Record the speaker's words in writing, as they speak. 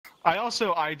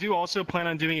I do also plan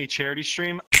on doing a charity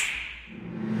stream.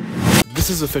 This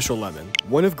is Official Lemon,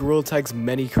 one of gorillatag's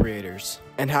many creators,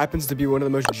 and happens to be one of the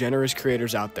most generous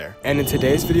creators out there. And in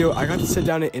today's video, I got to sit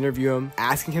down and interview him,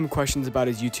 asking him questions about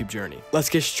his YouTube journey. Let's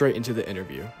get straight into the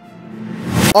interview.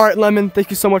 Alright Lemon,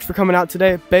 thank you so much for coming out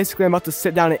today. Basically, I'm about to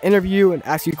sit down and interview you and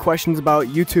ask you questions about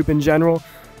YouTube in general.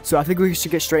 So I think we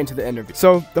should get straight into the interview.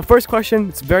 So the first question,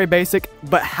 it's very basic,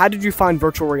 but how did you find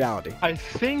virtual reality? I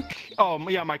think, oh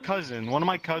yeah, one of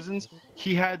my cousins,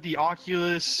 he had the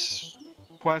Oculus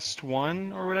Quest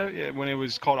 1 or whatever, when it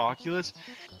was called Oculus,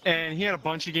 and he had a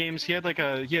bunch of games. He had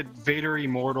Vader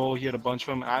Immortal, he had a bunch of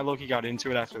them. I low-key got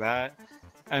into it after that.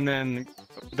 And then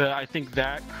I think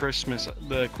that Christmas,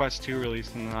 the Quest 2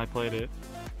 released, and then I played it.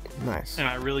 Nice. And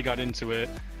I really got into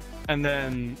it. And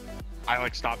then I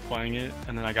stopped playing it,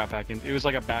 and then I got back in. It was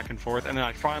like a back and forth, and then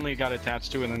I finally got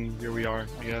attached to it, and then here we are,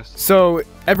 I guess. So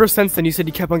ever since then, you said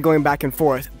you kept on going back and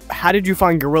forth. How did you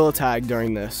find gorillatag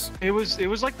during this? It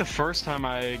was like the first time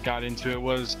I got into it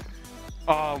was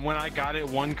when I got it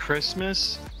one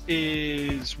Christmas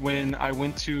is when I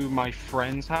went to my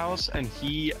friend's house, and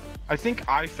I think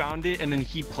I found it, and then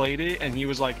he played it, and he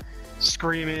was like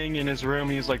screaming in his room.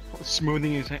 He was like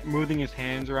moving his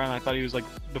hands around. I thought he was like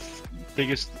the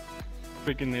biggest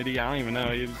freaking idiot. I don't even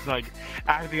know. He was like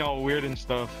acting all weird and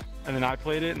stuff. And then I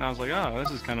played it, and I was like, oh,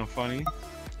 this is kind of funny.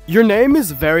 Your name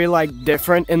is very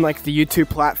different in the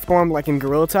YouTube platform, like in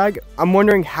gorillatag. I'm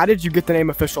wondering, how did you get the name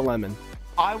Official Lemon?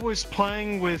 I was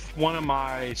playing with one of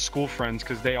my school friends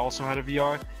because they also had a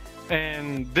VR,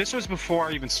 and this was before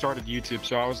I even started YouTube.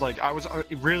 So I was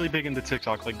really big into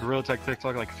TikTok, like gorillatag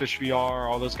TikTok, like Fish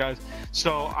VR, all those guys.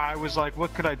 So I was like,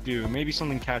 what could I do? Maybe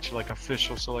something catchy, like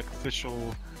official. So like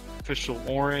official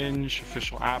orange,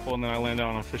 official apple, and then I landed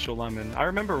on official lemon. I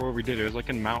remember where we did it. It was like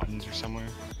in mountains or somewhere.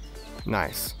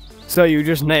 Nice. So you were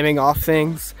just naming off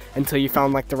things until you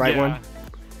found the right one?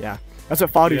 Yeah. That's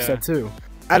what Fadu said too.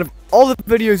 Out of all the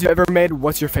videos you ever made,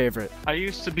 what's your favorite? I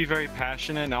used to be very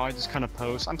passionate. Now I just kind of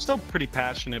post. I'm still pretty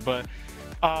passionate, but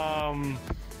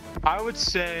I would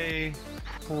say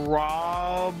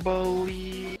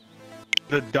probably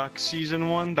the duck season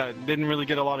one that didn't really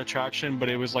get a lot of traction, but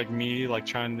it was like me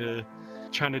trying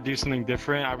to do something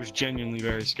different. I was genuinely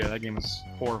very scared. That game was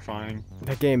horrifying.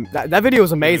 That video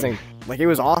was amazing. It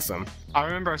was awesome. I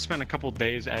remember I spent a couple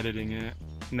days editing it.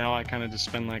 Now I kind of just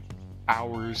spend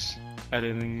hours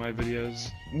editing my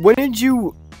videos. When did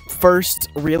you first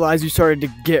realize you started to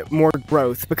get more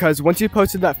growth? Because once you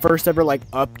posted that first ever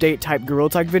update type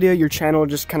gorillatag video, your channel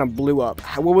just kind of blew up.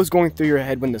 What was going through your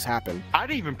head when this happened? I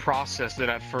didn't even process it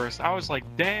at first. I was like,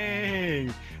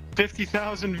 dang,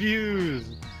 50,000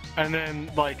 views. And then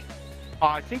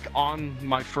I think on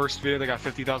my first video that got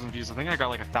 50,000 views, I think I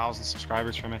got 1,000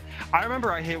 subscribers from it. I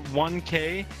remember I hit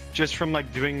 1K just from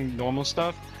doing normal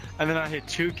stuff, and then I hit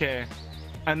 2K.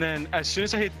 And then as soon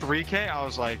as I hit 3K, I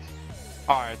was like,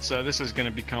 all right, so this is going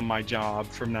to become my job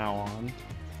from now on.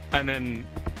 And then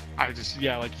I just,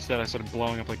 like you said, I started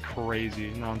blowing up like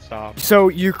crazy, nonstop. So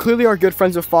you clearly are good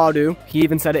friends with Fadu. He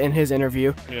even said it in his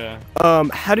interview. Yeah.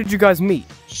 How did you guys meet?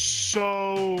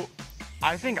 So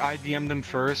I think I DM'd him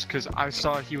first because I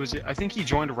saw I think he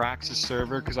joined Rax's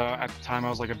server because at the time I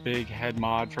was a big head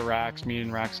mod for Rax. Me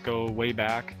and Rax go way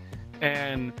back.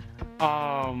 And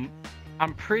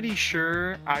I'm pretty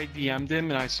sure I DM'd him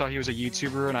and I saw he was a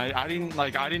YouTuber, and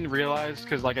I didn't realize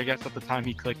because I guess at the time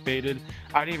he clickbaited.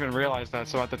 I didn't even realize that.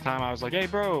 So at the time I was like, hey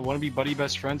bro, want to be buddy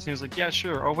best friends? And he was like, yeah,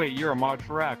 sure. Oh wait, you're a mod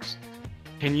for Rax.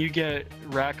 Can you get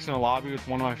Rax in a lobby with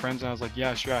one of my friends? And I was like,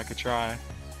 yeah, sure, I could try.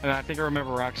 And I think I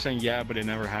remember Rax saying yeah, but it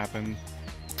never happened.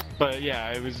 But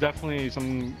yeah, it was definitely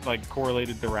something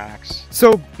correlated to Rax.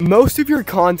 So most of your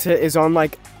content is on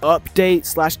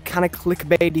update / kind of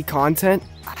clickbaity content.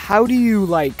 How do you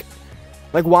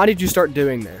why did you start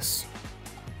doing this?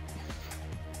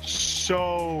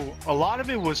 So a lot of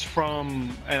it was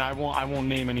from, and I won't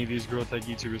name any of these gorillatag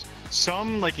YouTubers.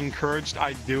 Some encouraged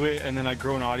I do it and then I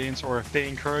grow an audience, or if they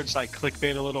encouraged I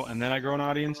clickbait a little and then I grow an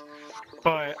audience.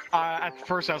 But at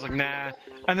first I was like, nah.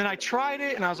 And then I tried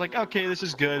it and I was like, okay, this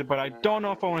is good, but I don't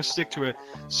know if I want to stick to it.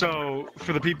 So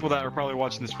for the people that are probably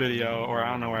watching this video, or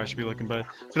I don't know where I should be looking, but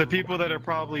for the people that are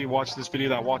probably watching this video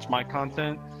that watch my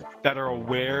content, that are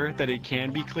aware that it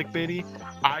can be clickbaity,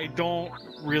 I don't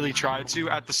really try to.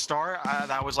 At the start,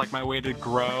 that was my way to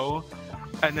grow.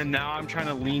 And then now I'm trying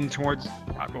to lean towards,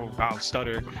 oh, I'll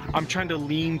stutter. I'm trying to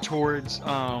lean towards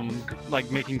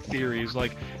making theories.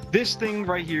 This thing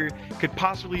right here could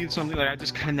possibly be something I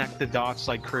just connect the dots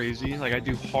like crazy. I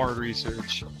do hard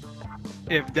research.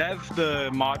 if Dev, the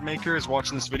mod maker, is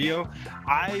watching this video,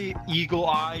 I eagle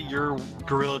eye your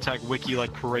Gorilla Tag wiki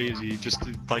like crazy, just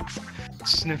to like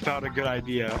sniff out a good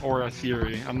idea or a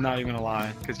theory. I'm not even gonna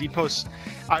lie, because he posts.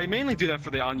 I mainly do that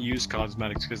for the unused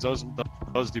cosmetics, because those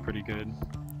do pretty good.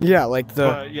 Yeah, like the.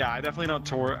 But yeah, I definitely don't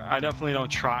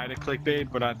try to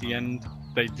clickbait, but at the end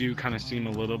they do kind of seem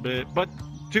a little bit. But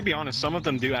to be honest, some of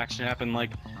them do actually happen.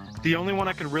 Like, the only one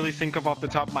I could really think of off the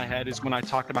top of my head is when I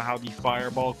talked about how the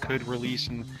fireball could release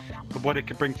and what it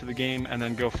could bring to the game, and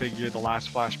then go figure the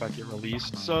last flashback get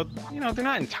released. So, you know, they're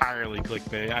not entirely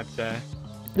clickbait, I'd say.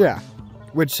 Yeah,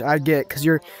 which I get, because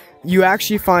you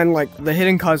actually find like the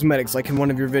hidden cosmetics, like in one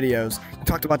of your videos. You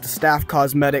talked about the staff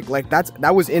cosmetic, like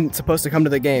that was supposed to come to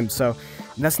the game, so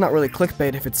that's not really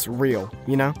clickbait if it's real,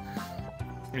 you know?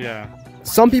 Yeah.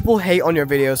 Some people hate on your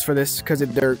videos for this because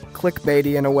they're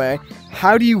clickbaity in a way.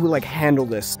 How do you like handle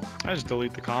this? I just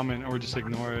delete the comment or just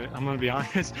ignore it. I'm gonna be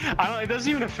honest. It doesn't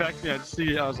even affect me. I just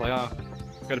see it. I was like, oh,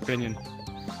 good opinion.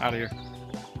 Out of here.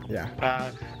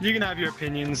 Yeah. You can have your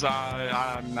opinions.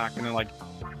 I'm not gonna like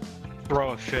throw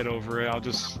a fit over it. I'll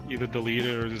just either delete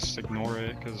it or just ignore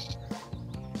it, because,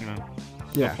 you know,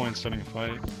 yeah. No point starting a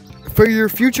fight. For your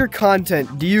future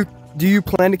content, do you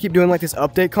plan to keep doing like this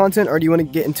update content, or do you want to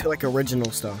get into like original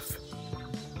stuff?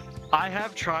 I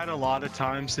have tried a lot of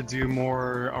times to do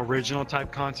more original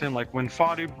type content. Like when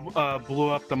Fadu blew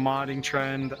up the modding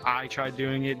trend, I tried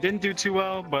doing it. Didn't do too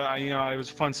well, but it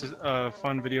was a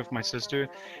fun video for my sister.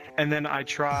 And then I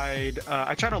tried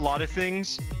a lot of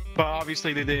things, but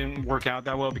obviously they didn't work out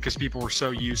that well because people were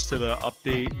so used to the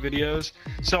update videos.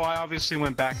 So I obviously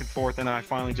went back and forth, and I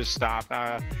finally just stopped.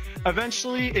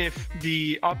 Eventually, if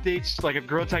the updates, like if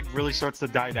Gorilla Tag really starts to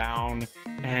die down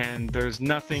and there's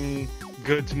nothing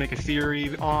good to make a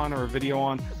theory on or a video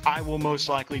on, I will most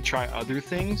likely try other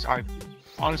things. I've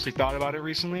honestly thought about it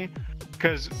recently,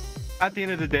 because at the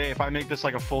end of the day, if I make this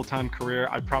like a full-time career,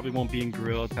 I probably won't be in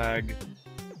Gorilla Tag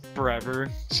forever,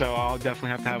 so I'll definitely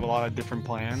have to have a lot of different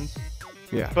plans.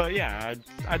 Yeah. But yeah,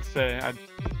 I'd say I'm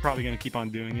probably gonna keep on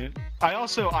doing it.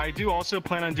 I do also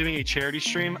plan on doing a charity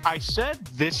stream. I said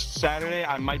this Saturday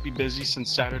I might be busy, since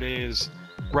Saturday is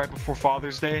right before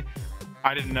Father's Day.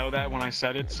 I didn't know that when I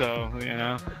said it, so you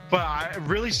know. But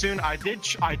really soon I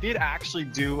did actually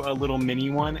do a little mini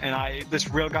one, and this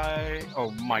real guy,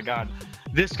 oh my god,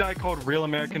 this guy called Real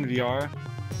American VR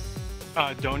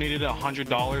donated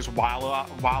 $100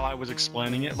 while I was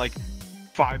explaining it, like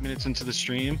 5 minutes into the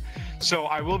stream. So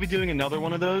I will be doing another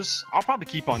one of those. I'll probably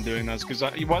keep on doing those, because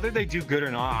whether they do good or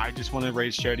not, I just want to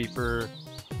raise charity for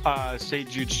St.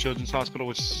 Jude's Children's Hospital,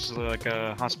 which is like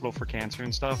a hospital for cancer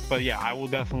and stuff. But yeah, I will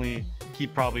definitely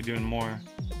keep probably doing more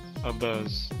of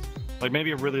those, like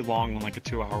maybe a really long one, like a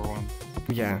 2-hour one.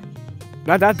 Yeah,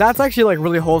 that's actually like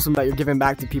really wholesome that you're giving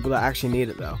back to people that actually need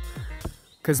it, though,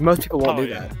 because most people won't do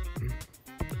that.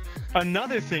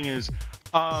 Another thing is,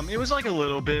 it was like a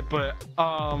little bit, but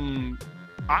I'm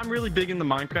really big into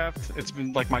Minecraft. It's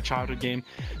been like my childhood game.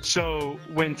 So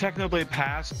when Technoblade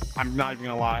passed, I'm not even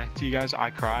gonna lie to you guys, I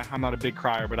cry. I'm not a big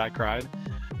crier, but I cried.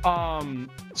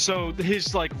 So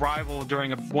his like rival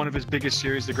during one of his biggest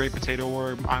series, The Great Potato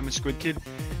War, I'm a Squid Kid,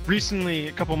 recently,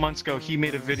 a couple months ago, he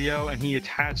made a video and he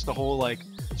attached the whole like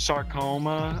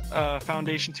sarcoma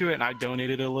foundation to it, and I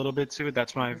donated a little bit to it.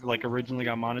 That's when I like originally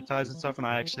got monetized and stuff, and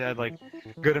I actually had like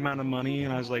good amount of money,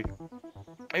 and I was like,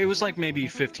 it was like maybe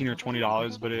 $15 or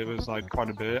 $20, but it was like quite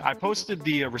a bit. I posted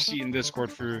the receipt in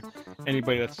Discord for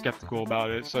anybody that's skeptical about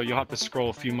it, so you'll have to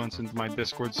scroll a few months into my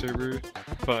Discord server.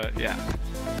 But yeah,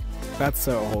 that's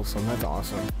so wholesome. That's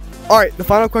awesome. All right, the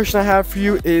final question I have for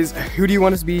you is, who do you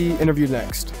want us to be interviewed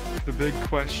next? The big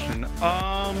question.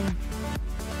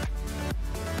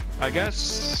 I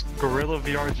guess Gorilla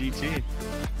VR GT.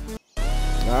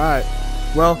 All right.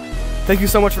 Well, thank you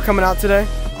so much for coming out today.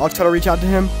 I'll try to reach out to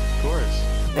him. Of course.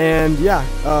 And yeah,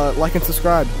 like and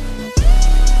subscribe.